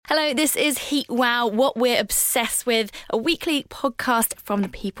Hello, this is Heat Wow, What We're Obsessed With, a weekly podcast from the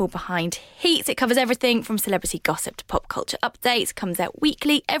people behind Heat. It covers everything from celebrity gossip to pop culture updates. Comes out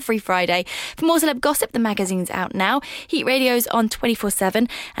weekly, every Friday. For more celeb gossip, the magazine's out now. Heat Radio's on 24/7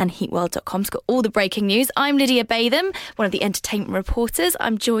 and heatworld.com's got all the breaking news. I'm Lydia Batham, one of the entertainment reporters.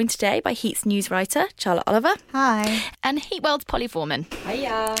 I'm joined today by Heat's news writer, Charlotte Oliver. Hi. And Heat World's Polly Foreman.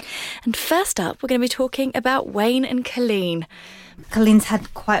 Hiya. And first up, we're going to be talking about Wayne and Colleen. Colleen's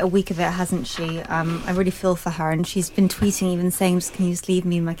had quite a week of it, hasn't she? I really feel for her, and she's been tweeting, even saying, "Just can you just leave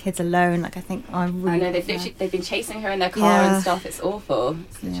me and my kids alone?" Like, I think I know they've been chasing her in their car and stuff. It's awful.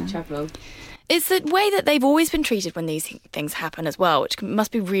 It's literally trouble. It's the way that they've always been treated when these things happen as well, which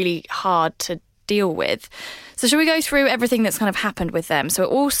must be really hard to deal with. So shall we go through everything that's kind of happened with them? So it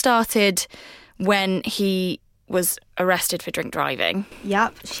all started when he was arrested for drink driving.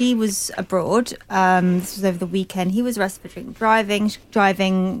 Yep, she was abroad. This was over the weekend. He was arrested for drink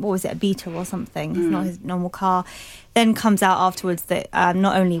driving, what was it, a Beetle or something. It's not his normal car. Then comes out afterwards that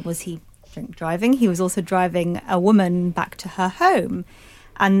not only was he drink driving, he was also driving a woman back to her home.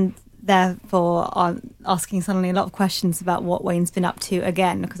 And therefore asking suddenly a lot of questions about what Wayne's been up to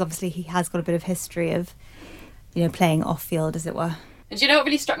again, because obviously he has got a bit of history of, playing off-field, as it were. And do you know what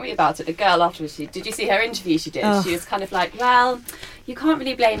really struck me about it? The girl afterwards, did you see her interview she did? Oh. She was kind of like, well, you can't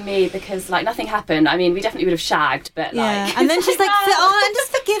really blame me because, nothing happened. I mean, we definitely would have shagged, but, And then she's like, and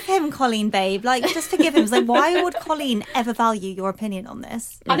just forgive him, Colleen, babe. Just forgive him. It's like, why would Colleen ever value your opinion on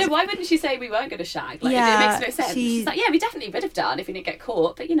this? I know, why wouldn't she say we weren't going to shag? It makes no sense. She's like, we definitely would have done if we didn't get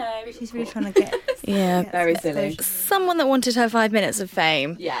caught, but, She's really trying to get... very silly. Someone that wanted her 5 minutes of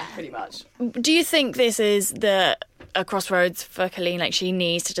fame. Yeah, pretty much. Do you think this is a crossroads for Colleen? Like, she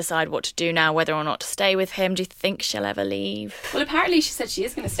needs to decide what to do now, whether or not to stay with him. Do you think she'll ever leave? Well, apparently she said she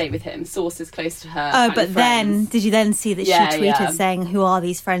is going to stay with him. Sources close to her. Oh, but then did you then see that she tweeted saying, "Who are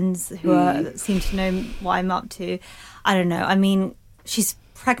these friends who seem to know what I'm up to?" I don't know. I mean, she's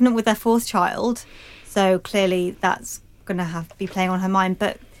pregnant with their fourth child, so clearly that's going to be playing on her mind.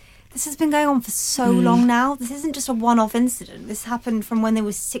 But this has been going on for so long now. This isn't just a one-off incident. This happened from when they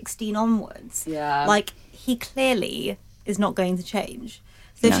were 16 onwards. Yeah. He clearly is not going to change.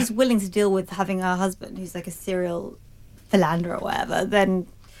 So if she's willing to deal with having a husband who's like a serial philanderer or whatever, then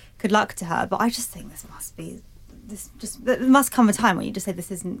good luck to her. But I just think there must come a time when you just say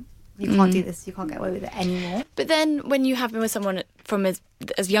you can't do this, you can't get away with it anymore. But then when you have been with someone from as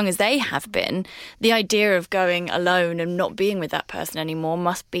young as they have been, the idea of going alone and not being with that person anymore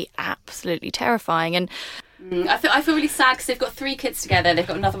must be absolutely terrifying. And I feel really sad because they've got 3 kids together. They've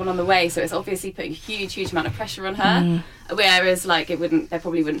got another one on the way, so it's obviously putting a huge amount of pressure on her. Whereas, there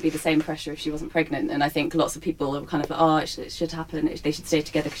probably wouldn't be the same pressure if she wasn't pregnant. And I think lots of people are kind of like, it should happen. They should stay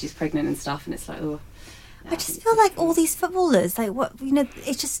together because she's pregnant and stuff. And it's like, I just feel like all these footballers,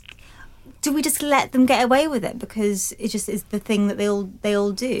 it's just. Do we just let them get away with it because it just is the thing that they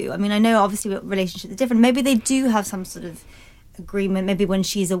all do? I mean, I know obviously relationships are different. Maybe they do have some sort of agreement. Maybe when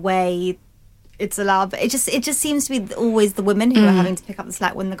she's away, it's allowed. But it just seems to be always the women who are having to pick up the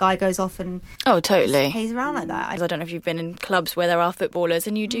slack when the guy goes off and totally pays around like that. I don't know if you've been in clubs where there are footballers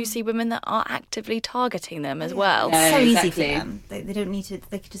and you do see women that are actively targeting them as well. It's so easy for them. They don't need to.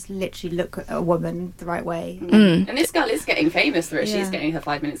 They could just literally look at a woman the right way. And this girl is getting famous through it. She's getting her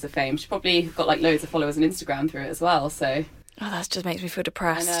 5 minutes of fame. She's probably got loads of followers on Instagram through it as well. So. Oh, that just makes me feel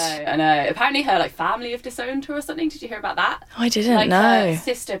depressed. I know. Apparently her family have disowned her or something. Did you hear about that? I didn't know. Her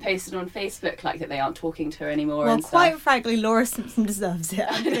sister posted on Facebook that they aren't talking to her anymore. Well, and quite stuff. frankly, Laura Simpson deserves it.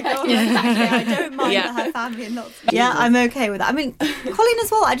 I'm gonna go exactly. I don't mind that her family are not. Yeah, I'm okay with that. I mean, Colleen as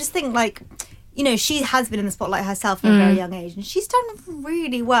well. I just think she has been in the spotlight herself at a very young age, and she's done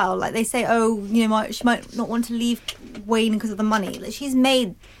really well. Like they say, she might not want to leave Wayne because of the money. She's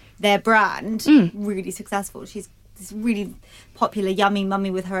made their brand really successful. She's this really popular yummy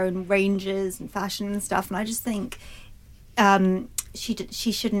mummy with her own ranges and fashion and stuff, and I just think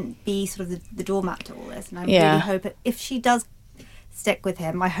she shouldn't be sort of the doormat to all this, and I really hope if she does stick with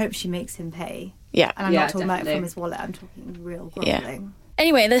him, I hope she makes him pay. And I'm not talking about it from his wallet, I'm talking real groveling.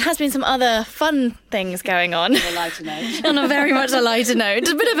 Anyway, there has been some other fun things going on. On a lighter note. On a very much a lighter note.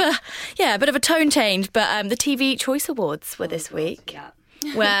 A bit of a tone change, but the TV Choice Awards were this week. Yeah.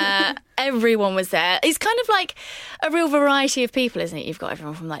 Where everyone was there. It's kind of like a real variety of people, isn't it? You've got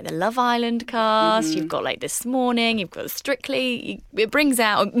everyone from the Love Island cast, you've got This Morning, you've got Strictly, it brings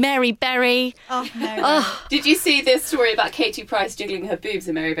out Mary Berry. Oh, Mary. Oh. Did you see this story about Katie Price jiggling her boobs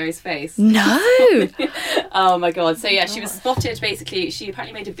in Mary Berry's face? No! Oh my god. So she was spotted basically, she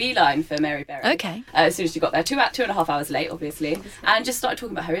apparently made a beeline for Mary Berry. Okay. As soon as she got there, 2.5 hours late, obviously, and just started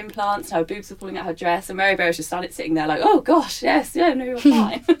talking about her implants, how her boobs were pulling out her dress, and Mary Berry was just sitting there oh gosh, yes, no,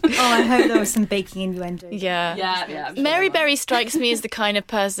 fine. I hope there was some baking innuendo. Yeah. Yeah. I'm sure Mary there was. Berry strikes me as the kind of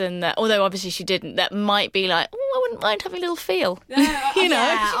person that, although obviously she didn't, that might be like, I wouldn't mind having a little feel. Yeah, You know?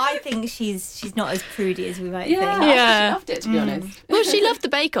 Yeah, I think she's not as prudy as we might Yeah, think. I think Yeah. she loved it, to be honest. Well, she loved the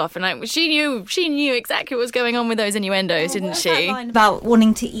Bake Off, and like she knew exactly what was going on with those innuendos, didn't What's she? that line about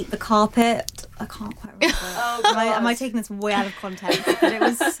wanting to eat the carpet? I can't quite remember. God. Am I taking this way out of context? But it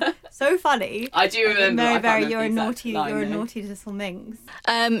was so funny. I do remember. Mary I can't Berry, remember you're a the naughty, exact line, you're a though. naughty little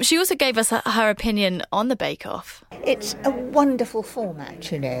minx. She also gave us her opinion on the Bake Off. It's a wonderful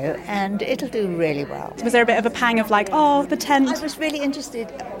format, and it'll do really well. Was there a bit of a pang of like, oh, the tent? I was really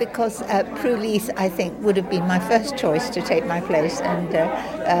interested because Prue Leith, I think, would have been my first choice to take my place, and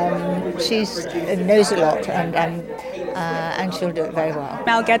she knows a lot, and she'll do it very well.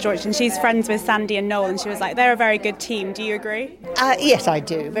 Mel Gedroych, and she's friends with Sandy and Noel, and she was like, they're a very good team. Do you agree? Yes, I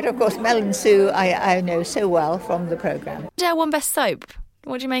do. But of course, Mel and Sue, I know so well from the programme. Dare won Best Soap.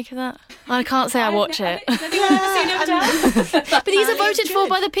 What do you make of that? I can't say I watch it. Has anyone ever seen him down? But these are voted for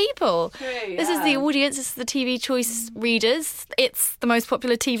by the people. True, This is the audience, this is the TV Choice readers. It's the most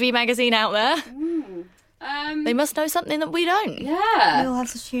popular TV magazine out there. They must know something that we don't. Yeah. You'll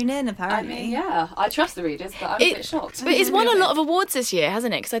have to tune in, I apparently. mean, yeah, I trust the readers, but I'm a bit shocked. But it's won a lot of awards this year,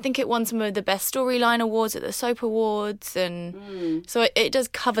 hasn't it? Because I think it won some of the Best Storyline Awards at the Soap Awards. And so it does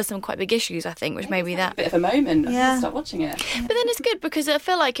cover some quite big issues, I think, which maybe that... a bit of a moment. I Yeah. have to start watching it. But then it's good because I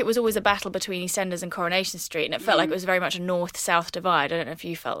feel like it was always a battle between EastEnders and Coronation Street, and it felt like it was very much a north-south divide. I don't know if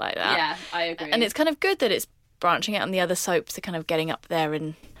you felt like that. Yeah, I agree. And it's kind of good that it's branching out, and the other soaps are kind of getting up there.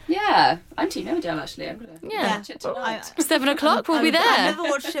 And Yeah, I'm Team Emmerdale, actually. I'm going to Yeah. watch it tonight. 7 o'clock, we'll be there. I've never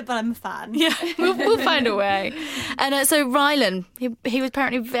watched it, but I'm a fan. Yeah, we'll find a way. And so Rylan, he was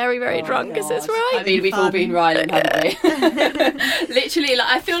apparently very, very drunk. Is this right? I mean, we've all been Rylan, haven't we? Literally, like,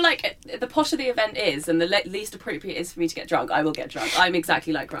 I feel like the posher the event is, and the least appropriate is for me to get drunk, I will get drunk. I'm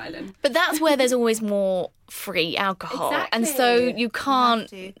exactly like Rylan. But that's where there's always more free alcohol, and so Exactly. you can't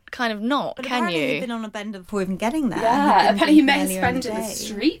to. kind of not, But can apparently he'd you? been on a bender before even getting there. Yeah, He'd been apparently he met drinking his earlier friend in the day.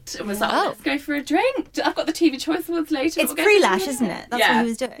 street and was like, Oh. let's go for a drink. I've got the TV Choice Awards later. It's we'll go for a pre-lash, drink." isn't it? That's Yeah. what he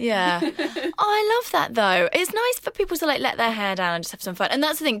was doing. Yeah. I love that though. It's nice for people to like let their hair down and just have some fun. And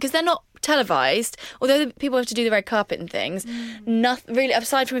that's the thing, because they're not televised, although the people have to do the red carpet and things. Nothing really,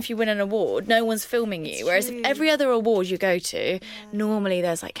 aside from if you win an award, no one's filming you. Whereas true. every other award you go to, normally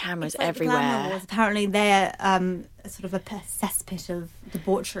there's like cameras It's like the Glamour everywhere. Awards. Apparently they're sort of a cesspit of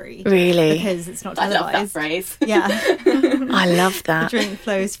debauchery. Really? Because it's not I televised. love that phrase. Yeah. I love The that. drink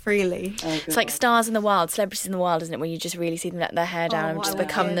flows freely. It's like stars in the wild, celebrities in the wild, isn't it? When you just really see them let their hair down and Oh, just I would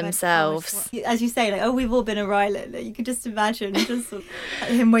become do, but themselves. as you say, like, we've all been a Rylan. You could just imagine just sort of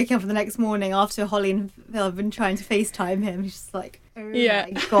him waking up the next morning after Holly and Phil have been trying to FaceTime him. He's just like, oh Yeah.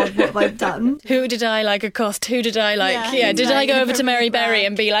 my God, what have I done? Who did I like accost? Who did I like? Yeah, Yeah, did I go over to Mary inappropriate Berry brand.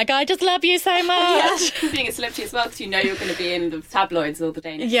 and be like, I just love you so much? Being a celebrity as well, because you know you're going to be in the tabloids all the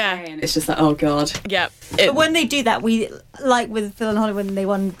day next Yeah. day, and it's just like, oh God. Yeah. But when they do that, we, like with Phil and Holly when they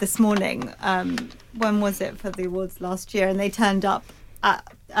won this morning, when was it for the awards last year, and they turned up at,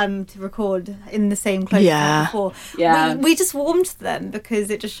 to record in the same clothes Yeah. as before. Yeah. We just warmed to them because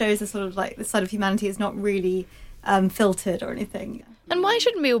it just shows the sort of like the side of humanity is not really filtered or anything. And why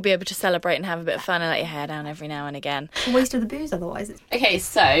shouldn't we all be able to celebrate and have a bit of fun and let your hair down every now and again? It's a waste of the booze otherwise. Okay,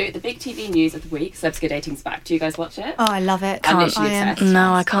 so the big TV news of the week, Celebs Go Dating's back. Do you guys watch it? Oh, I love it. I'm literally I am- obsessed.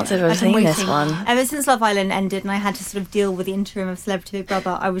 No, I can't say I've ever I've been seen this waiting. one. Ever since Love Island ended and I had to sort of deal with the interim of Celebrity Big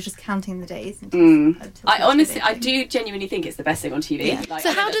Brother, I was just counting the days. Until I Celebs honestly, Go I Dating. do genuinely think it's the best thing on TV. Yeah. Like, So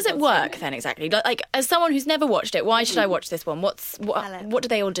I know how that does it sounds work stupid. then exactly? Like as someone who's never watched it, why should I watch this one? Tell it. What do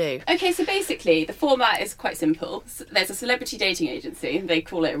they all do? Okay, so basically the format is quite simple. There's a celebrity dating agency. They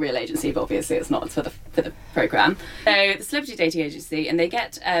call it a real agency, but obviously it's not for the programme. So the celebrity dating agency, and they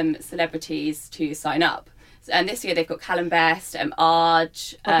get celebrities to sign up. And this year they've got Callum Best,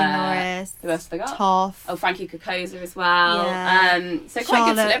 Arj, Bobby Norris, who else have they got? Toff. Oh, Frankie Kokoza as well. Yeah. So quite good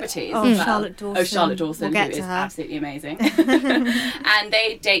Charlotte- celebrities. oh, as well. Charlotte Dawson. Oh, Charlotte Dawson, We'll get who to is her. absolutely amazing. And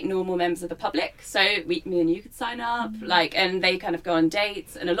they date normal members of the public. So me and you could sign up, and they kind of go on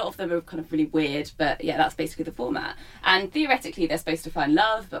dates. And a lot of them are kind of really weird, but yeah, that's basically the format. And theoretically, they're supposed to find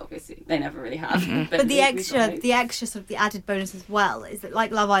love, but obviously they never really have. But the we've extra, got hope. the extra sort of the added bonus as well is that,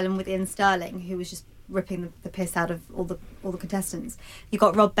 like Love Island with Ian Sterling, who was just ripping the piss out of all the contestants. You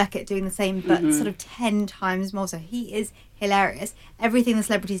got Rob Beckett doing the same, but sort of 10 times more. So he is hilarious. Everything the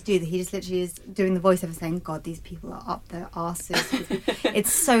celebrities do, that he just literally is doing the voiceover saying, "God, these people are up their arses."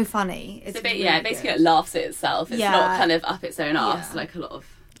 It's so funny. It's basically really it good. laughs at itself. It's Yeah. not kind of up its own arse Yeah. like a lot of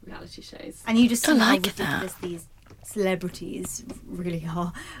reality shows. And you just see I how like ridiculous these celebrities really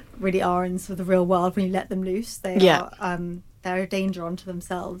are in sort of the real world when you let them loose. They Yeah. are they're a danger onto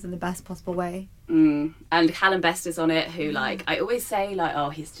themselves in the best possible way. And Callum Best is on it, who like I always say like, oh,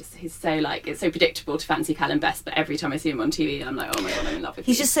 he's so like, it's so predictable to fancy Callum Best, but every time I see him on TV I'm like, oh my god, I'm in love with him.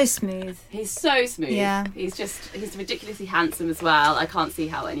 He's just so smooth. He's so smooth. Yeah. He's ridiculously handsome as well. I can't see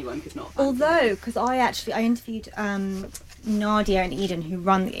how anyone could not fancy Although, him. because I interviewed Nadia and Eden, who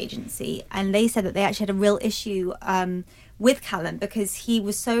run the agency, and they said that they actually had a real issue with Callum because he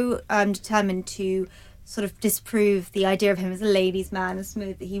was so determined to sort of disprove the idea of him as a ladies' man and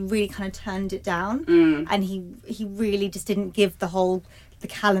smooth that he really kind of turned it down, and he really just didn't give the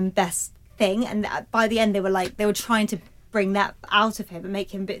Callum Best thing. And by the end, they were trying to bring that out of him and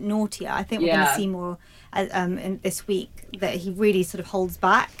make him a bit naughtier. I think we're going to see more in this week that he really sort of holds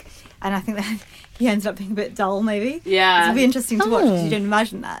back, and I think that he ends up being a bit dull. Maybe it'll be interesting to watch because you don't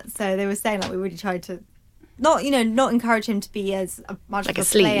imagine that. So they were saying like we really tried to. Not encourage him to be as much like of a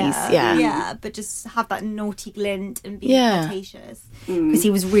player, sleaze, but just have that naughty glint and be flirtatious. Because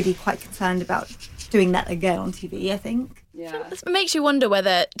he was really quite concerned about doing that again on TV, I think. Yeah. It makes you wonder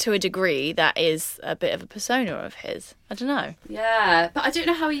whether, to a degree, that is a bit of a persona of his. I don't know. Yeah, but I don't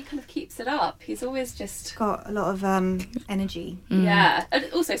know how he kind of keeps it up. He's always just Got a lot of energy. Yeah. And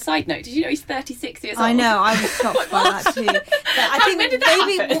also, side note, did you know he's 36 years old? I know, I was shocked by that too. But I think When did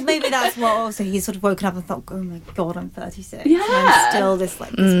that happen? maybe that's what also he's sort of woken up and thought, oh my god, I'm 36. Yeah. And I'm still this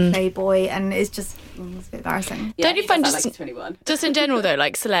playboy, and it's just it's a bit embarrassing. Yeah, Don't you he find does that just like he's 21? Just in general though,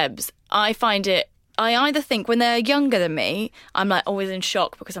 like celebs, I either think when they're younger than me, I'm like always in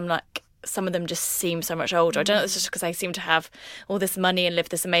shock because I'm like, some of them just seem so much older. I don't know, it's just because they seem to have all this money and live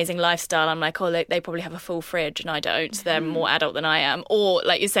this amazing lifestyle. I'm like, oh, they probably have a full fridge and I don't, so they're more adult than I am. Or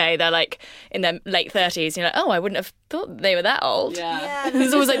like you say, they're like in their late 30s, you're like, oh, I wouldn't have thought they were that old. Yeah.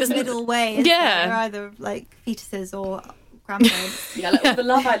 There's always like this middle way. Yeah. They're either like fetuses or grandparents. Yeah, like all the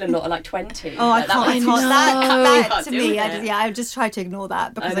Love Island lot are like 20. Oh, I Like, can't. know. That to deal me, with it. I just try to ignore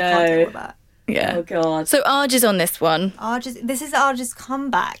that because I I can't know. deal with that. Yeah. Oh god. So Arj is on this one. This is Arj's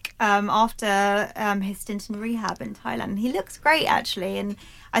comeback after his stint in rehab in Thailand. He looks great actually, and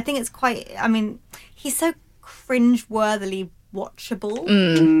I think it's quite. I mean, he's so cringe-worthily watchable.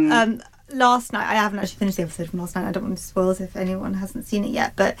 Last night, I haven't actually finished the episode from last night. I don't want to spoil it if anyone hasn't seen it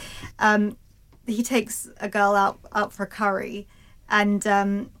yet. But he takes a girl out for a curry,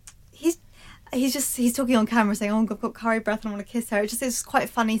 and he's talking on camera saying, "Oh, I've got curry breath and I want to kiss her." It's quite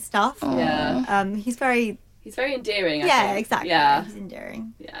funny stuff. Yeah. He's very endearing, I think. exactly. Yeah. He's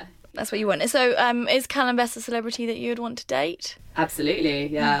endearing. Yeah. That's what you want. So is Callum Best a celebrity that you would want to date? Absolutely,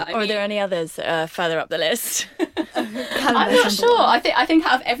 yeah. Or are there any others further up the list? I'm not sure. I think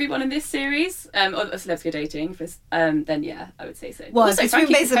out of everyone in this series, or Celebs Go Dating, then yeah, I would say so. Well, Also, it's been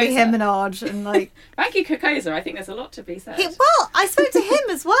Frankie basically Kokoza. him and Arj, and like. Frankie Kokoza, I think there's a lot to be said. I spoke to him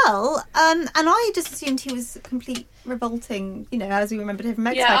as well, and I just assumed he was complete revolting, as we remembered him from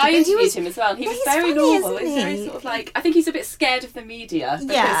X Yeah, Factor. I But he interviewed him as well. He was he's very funny, normal. isn't He's very he? sort of like, I think he's a bit scared of the media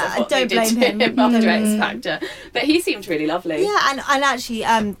because Yeah, of what don't they did blame to him. after X Factor. But he seemed really lovely. Yeah, and actually,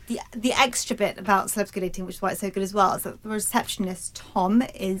 the extra bit about Celebs Go Dating, which is why it's so good as well, is that the receptionist Tom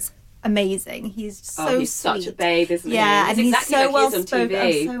is amazing. He's so he's sweet. such a babe, isn't he? Yeah, and he's exactly so like well he is on spoken.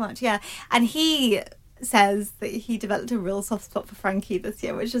 TV. So much, yeah. And he says that he developed a real soft spot for Frankie this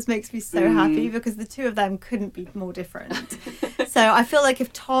year, which just makes me so happy because the two of them couldn't be more different. So I feel like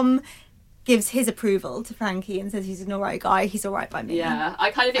if Tom gives his approval to Frankie and says he's an alright guy, he's alright by me. Yeah,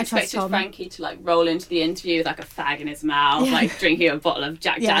 I kind of trust expected Tom. Frankie to like roll into the interview with like a fag in his mouth, like drinking a bottle of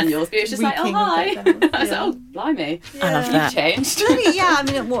Jack Yeah. Daniels. But he was just like, oh Reeking of hi. Jack Daniels, I was like, yeah. oh blimey, I love that. you've changed. Yeah, I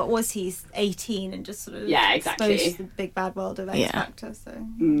mean, what was he? 18 and just sort of exactly. exposed to the big bad world of X Yeah. Factor. So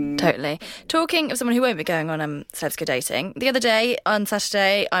Totally. Talking of someone who won't be going on Celebs Go Dating, the other day on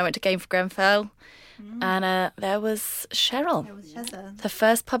Saturday I went to Game for Grenfell and there was Cheryl. it was Shezza. The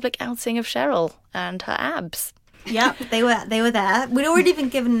first public outing of Cheryl and her abs. Yep, they were there. We'd already been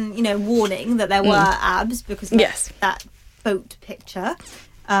given, warning that there were abs because of Yes. that boat picture,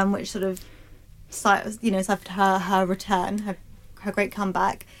 which sort of, ciphered her return, her great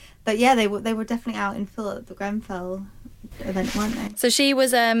comeback. But yeah, they were definitely out in full at the Grenfell event, weren't they? So she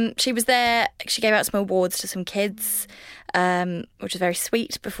was there. She gave out some awards to some kids, which was very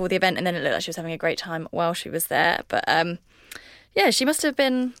sweet before the event, and then it looked like she was having a great time while she was there. But she must have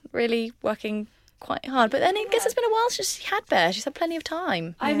been really working quite hard. But then I guess it's been a while since she had Bear. She's had plenty of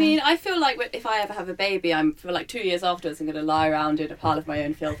time. I mean, I feel like if I ever have a baby, for like 2 years afterwards, I'm going to lie around in a pile of my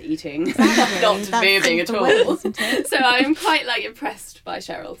own filth eating, not That's moving at the all. way, isn't it? So I'm quite like impressed by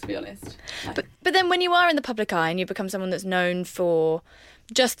Cheryl, to be honest. But then when you are in the public eye and you become someone that's known for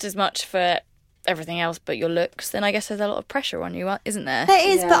just as much for everything else but your looks, then I guess there's a lot of pressure on you, isn't there? There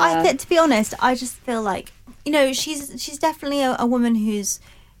is, but to be honest, I just feel like, you know, she's definitely a woman who's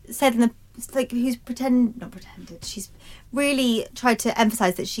said who's not pretended. She's really tried to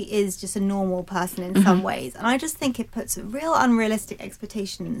emphasise that she is just a normal person in some ways, and I just think it puts real unrealistic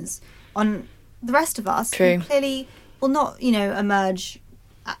expectations on the rest of us. True. Who clearly will not, you know, emerge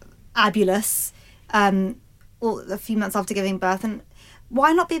abulous or a few months after giving birth. And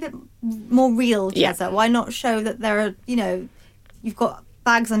why not be a bit more real, Jezza? Why not show that there are, you know, you've got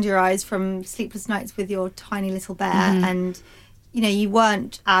bags under your eyes from sleepless nights with your tiny little bear, and you know, you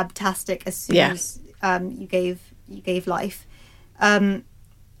weren't abtastic as soon as you gave life. I mean,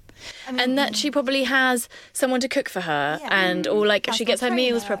 and that she probably has someone to cook for her, or like she gets her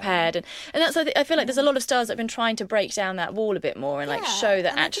meals prepared, and that's, I feel like there's a lot of stars that have been trying to break down that wall a bit more and like show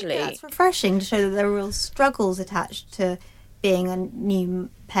that actually it's refreshing to show that there are real struggles attached to being a new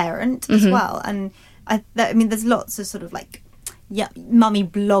parent as well. And I mean, there's lots of sort of like mummy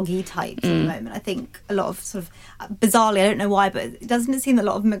bloggy types at the moment. I think a lot of sort of bizarrely, I don't know why, but doesn't it seem that a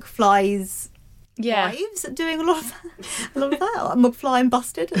lot of McFly's wives are doing a lot of that? McFly and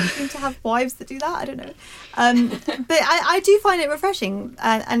Busted seem to have wives that do that. I don't know, but I do find it refreshing,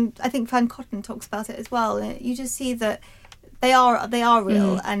 and I think Fan Cotton talks about it as well. You just see that they are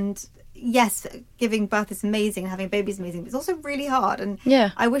real, and yes, giving birth is amazing, having a baby is amazing, but it's also really hard. And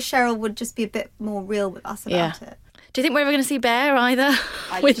I wish Cheryl would just be a bit more real with us about it. Do you think we're ever going to see Bear either?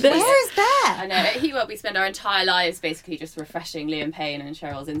 Where is Bear? I know. He will. We spend our entire lives basically just refreshing Liam Payne and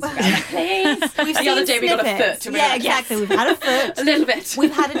Cheryl's Instagram. Like, please. The other day we got a foot. Exactly. We've had a foot. A little bit.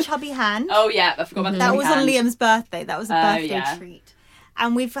 We've had a chubby hand. Oh, yeah. I forgot about that. The was hand. On Liam's birthday. That was a birthday treat.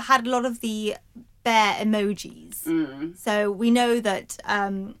 And we've had a lot of the bear emojis. So we know that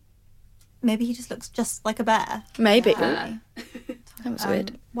maybe he just looks just like a bear. Maybe. That was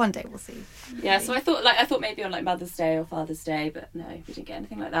weird. One day we'll see. Yeah, so I thought maybe on like Mother's Day or Father's Day, but no, we didn't get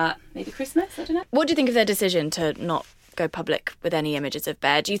anything like that. Maybe Christmas, I don't know. What do you think of their decision to not go public with any images of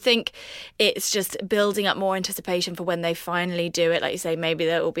Bear? Do you think it's just building up more anticipation for when they finally do it? Like you say, maybe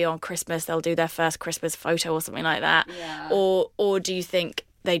that will be on Christmas, they'll do their first Christmas photo or something like that. Yeah. Or do you think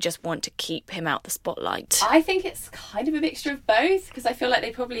they just want to keep him out the spotlight? I think it's kind of a mixture of both, because I feel like they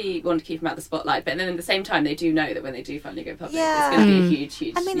probably want to keep him out the spotlight, but then at the same time they do know that when they do finally go public, it's going to be a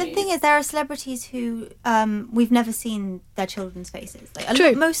huge I mean, news. the thing is, there are celebrities who we've never seen their children's faces. Like,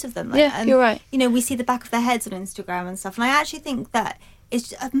 True. Most of them. And, you're right. You know, we see the back of their heads on Instagram and stuff, and I actually think that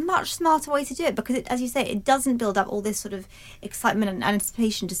it's a much smarter way to do it, because, as you say, it doesn't build up all this sort of excitement and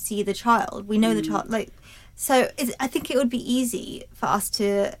anticipation to see the child. We know the child, so I think it would be easy for us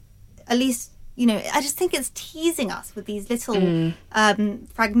to at least, you know, I just think it's teasing us with these little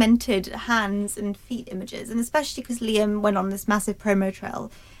fragmented hands and feet images, and especially because Liam went on this massive promo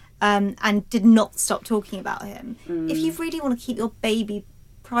trail and did not stop talking about him. If you really want to keep your baby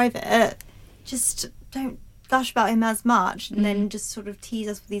private, just don't gush about him as much, and then just sort of tease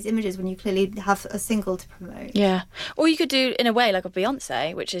us with these images when you clearly have a single to promote. Yeah. Or you could do in a way like a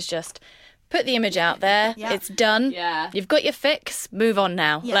Beyonce, which is just put the image out there, it's done, you've got your fix, move on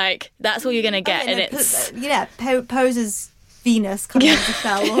now. Like, that's all you're going to get. And it's... poses Venus coming out of the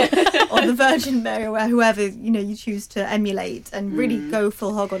shell, or the Virgin Mary, or whoever, you know, you choose to emulate, and really go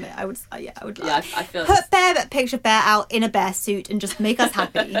full hog on it. I would I feel put picture Bear out in a bear suit and just make us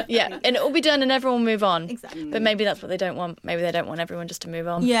happy. And it will be done and everyone will move on. Exactly. But maybe that's what they don't want. Maybe they don't want everyone just to move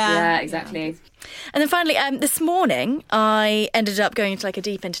on. Yeah, exactly. And then finally, this morning, I ended up going into like a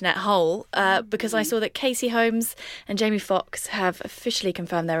deep internet hole because I saw that Katie Holmes and Jamie Foxx have officially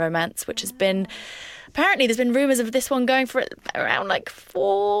confirmed their romance, which has been... Apparently, there's been rumours of this one going for around like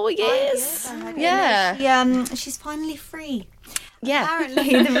 4 years. She's finally free. Yeah.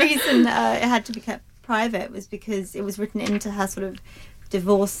 Apparently, the reason it had to be kept private was because it was written into her sort of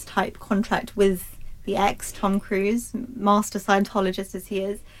divorce type contract with the ex, Tom Cruise, master Scientologist as he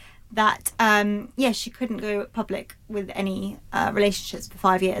is, that she couldn't go public with any relationships for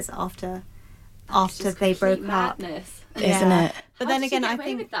 5 years after they broke up. Isn't it? But then again, I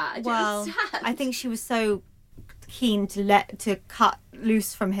think I think she was so keen to cut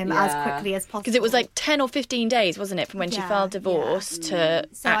loose from him as quickly as possible, because it was like 10 or 15 days, wasn't it, from when she filed divorce to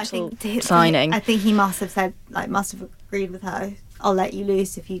actual I think signing. I think he must have said, must have agreed with her, I'll let you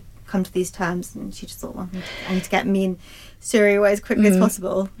loose if you come to these terms, and she just thought, well, I need to get me and Suri away as quickly as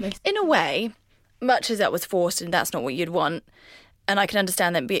possible. In a way, much as that was forced and that's not what you'd want, and I can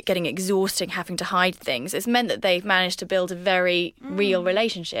understand that getting exhausting, having to hide things, it's meant that they've managed to build a very real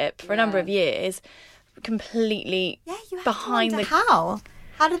relationship for a number of years, completely behind the... How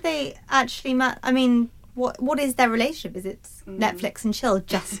did they actually... I mean, what is their relationship? Is it Netflix and chill?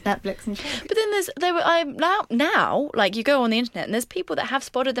 Just Netflix and chill? But then now, like, you go on the internet and there's people that have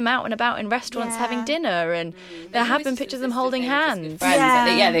spotted them out and about in restaurants having dinner, and there have been pictures of them holding hands.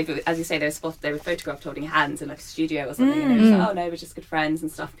 They've, as you say, they were photographed holding hands in like a studio or something, and it was like, oh no, we're just good friends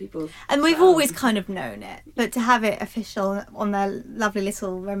and stuff. And we've always kind of known it, but to have it official on their lovely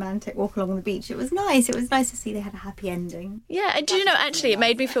little romantic walk along the beach, it was nice. It was nice to see they had a happy ending. Yeah, and do you know, actually, it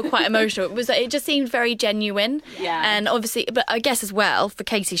made me feel quite emotional. It just seemed very genuine. Yeah. And obviously, but I guess as well, for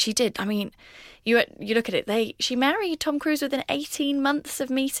Katie, she did. I mean, you look at it, she married Tom Cruise within 18 months of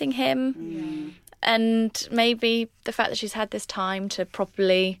meeting him. Mm. And maybe the fact that she's had this time to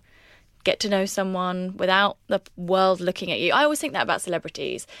properly get to know someone without the world looking at you. I always think that about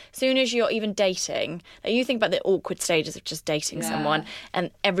celebrities. As soon as you're even dating, like, you think about the awkward stages of just dating someone,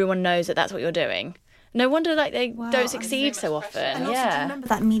 and everyone knows that that's what you're doing. No wonder they don't succeed so often. And also, do you remember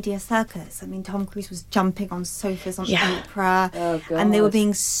that media circus? I mean, Tom Cruise was jumping on sofas on Oprah, and they were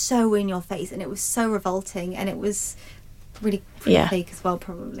being so in your face, and it was so revolting, and it was really fake as well,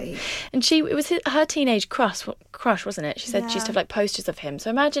 probably. And it was her teenage crush, wasn't it? She said she used to have like posters of him.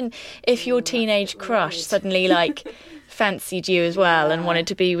 So imagine if your teenage crush suddenly like fancied you as well and wanted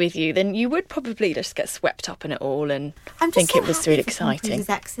to be with you, then you would probably just get swept up in it all and think it was really exciting. His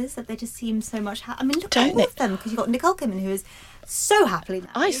exes, that they just seem so much. I mean, look at all of them, because you've got Nicole Kidman, who is so happily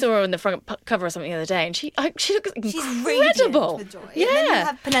married. I saw her on the front cover or something the other day, and she looks incredible. She's for joy. Yeah. And then you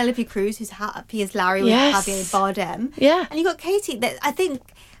have Penelope Cruz, who's happy as Larry with Javier Bardem. Yeah. And you got Katie. I think,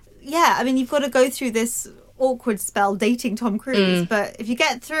 I mean, you've got to go through this awkward spell dating Tom Cruise, but if you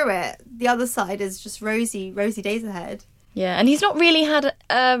get through it, the other side is just rosy days ahead. Yeah, and he's not really had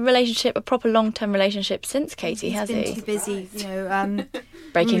a proper long-term relationship since Katie, has he? He's been too busy,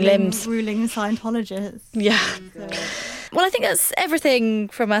 breaking limbs. Ruling Scientologists. Yeah. Well, I think that's everything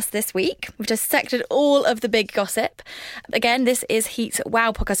from us this week. We've dissected all of the big gossip. Again, this is Heat's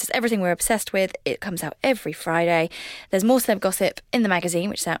Wow podcast. It's everything we're obsessed with. It comes out every Friday. There's more celeb gossip in the magazine,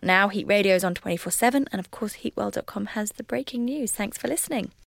 which is out now. Heat Radio is on 24/7. And of course, heatworld.com has the breaking news. Thanks for listening.